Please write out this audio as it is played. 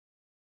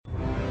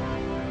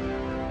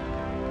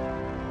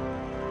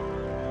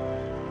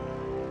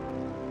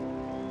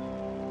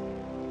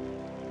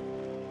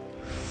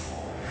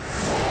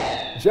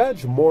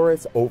Judge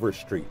Morris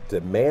Overstreet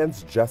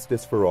demands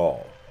justice for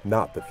all,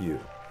 not the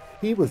few.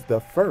 He was the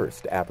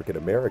first African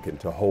American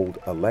to hold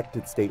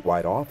elected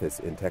statewide office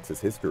in Texas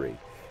history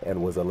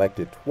and was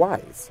elected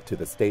twice to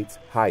the state's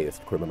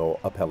highest criminal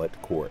appellate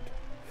court.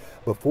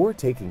 Before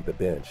taking the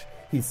bench,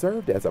 he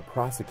served as a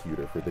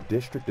prosecutor for the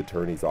district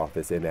attorney's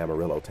office in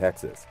Amarillo,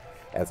 Texas.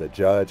 As a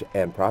judge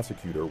and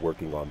prosecutor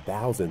working on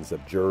thousands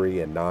of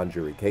jury and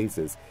non-jury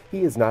cases,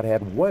 he has not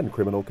had one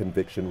criminal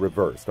conviction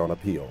reversed on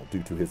appeal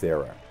due to his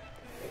era.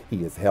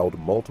 He has held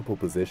multiple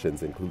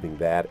positions, including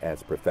that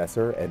as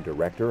professor and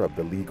director of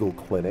the legal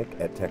clinic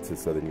at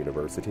Texas Southern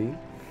University,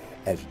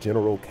 as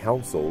general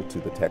counsel to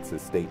the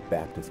Texas State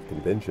Baptist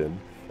Convention,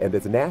 and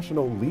as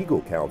national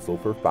legal counsel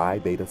for Phi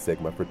Beta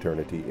Sigma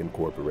Fraternity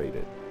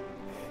Incorporated.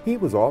 He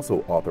was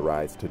also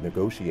authorized to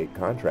negotiate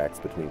contracts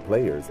between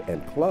players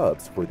and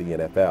clubs for the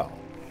NFL.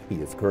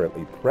 He is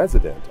currently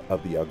president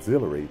of the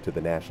auxiliary to the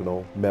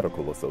National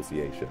Medical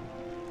Association.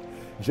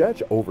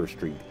 Judge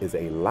Overstreet is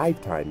a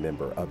lifetime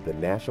member of the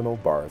National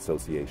Bar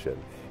Association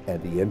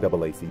and the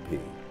NAACP.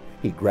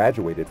 He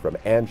graduated from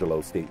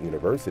Angelo State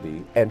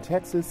University and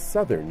Texas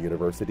Southern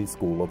University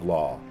School of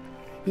Law.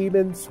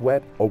 Heman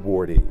Sweatt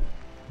Awardee,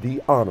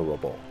 the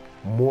Honorable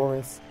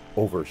Morris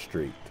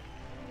Overstreet.